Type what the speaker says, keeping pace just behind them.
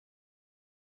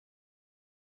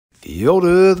The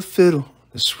older the fiddle,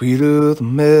 the sweeter the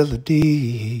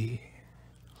melody.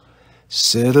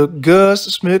 Said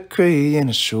Augustus McCRAE, and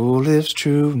it sure lives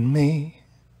true in me.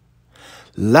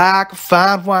 Like a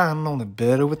fine wine, only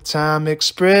better with time,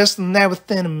 expressed than that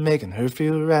within and making her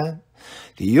feel right.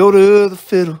 The older the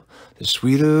fiddle, the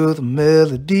sweeter the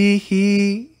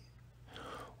melody.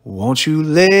 Won't you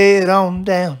lay it on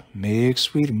down, make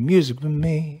sweet music with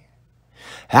me?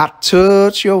 I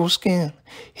touch your skin,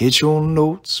 hit your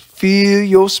notes, feel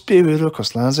your spirit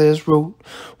across lines as wrote,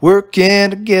 working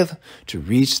together to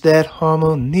reach that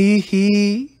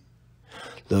harmony.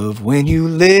 Love when you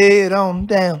lay it on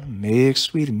down, make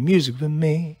sweet music with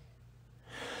me.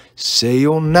 Say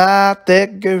you're not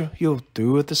that girl, you're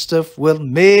through with the stuff. Well,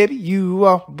 maybe you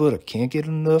are, but I can't get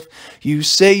enough. You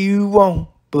say you won't,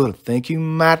 but I think you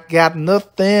might. Got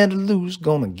nothing to lose,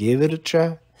 gonna give it a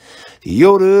try. The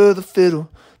older the fiddle,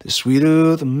 the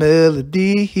sweeter the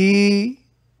melody.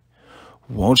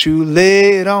 Won't you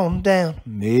lay it on down,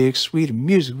 make sweet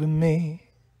music with me?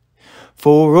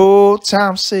 For old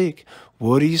time's sake,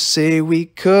 what do you say we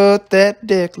cut that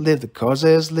deck, leave the cards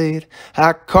as laid?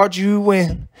 I card you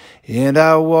in, and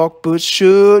I walk, but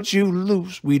should you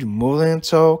lose, we do more than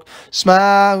talk.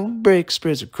 Smile, break,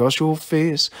 spreads across your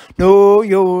face. Know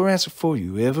your answer before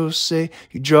you ever say.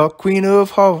 You draw queen of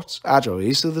hearts, I draw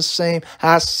ace of the same.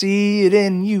 I see it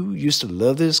in you, used to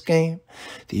love this game.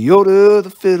 The older the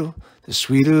fiddle, the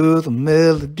sweeter the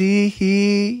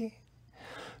melody.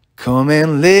 Come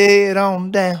and lay it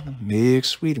on down and make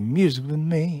sweet music with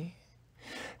me.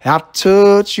 I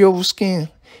touch your skin,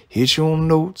 hit your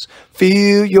notes,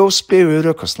 feel your spirit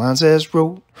across lines as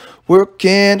wrote,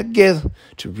 working together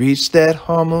to reach that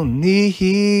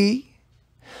harmony.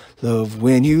 Love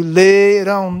when you lay it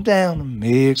on down and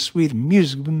make sweet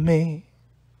music with me.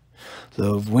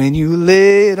 Love when you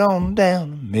lay it on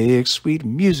down and make sweet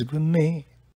music with me.